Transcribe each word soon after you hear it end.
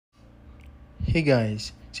Hey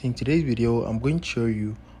guys, so in today's video I'm going to show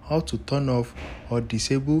you how to turn off or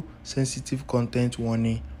disable sensitive content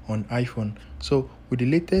warning on iPhone. So with the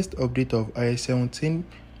latest update of iOS 17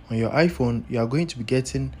 on your iPhone, you are going to be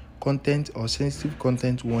getting content or sensitive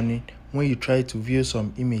content warning when you try to view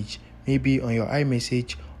some image, maybe on your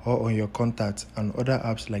iMessage or on your contacts and other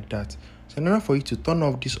apps like that. So in order for you to turn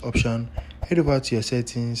off this option, head over to your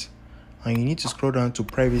settings and you need to scroll down to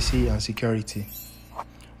privacy and security.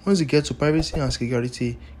 Once you get to privacy and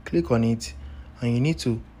security, click on it and you need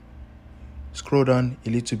to scroll down a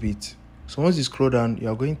little bit. So once you scroll down, you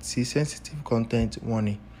are going to see sensitive content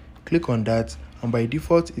warning. Click on that and by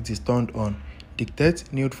default it is turned on.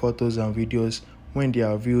 Dictate nude photos and videos when they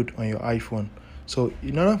are viewed on your iPhone. So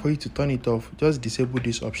in order for you to turn it off, just disable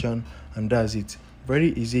this option and that's it.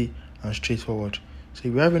 Very easy and straightforward. So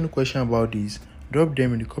if you have any question about this, drop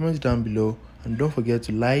them in the comments down below and don't forget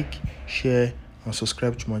to like, share and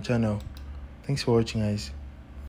subscribe to my channel. Thanks for watching, guys.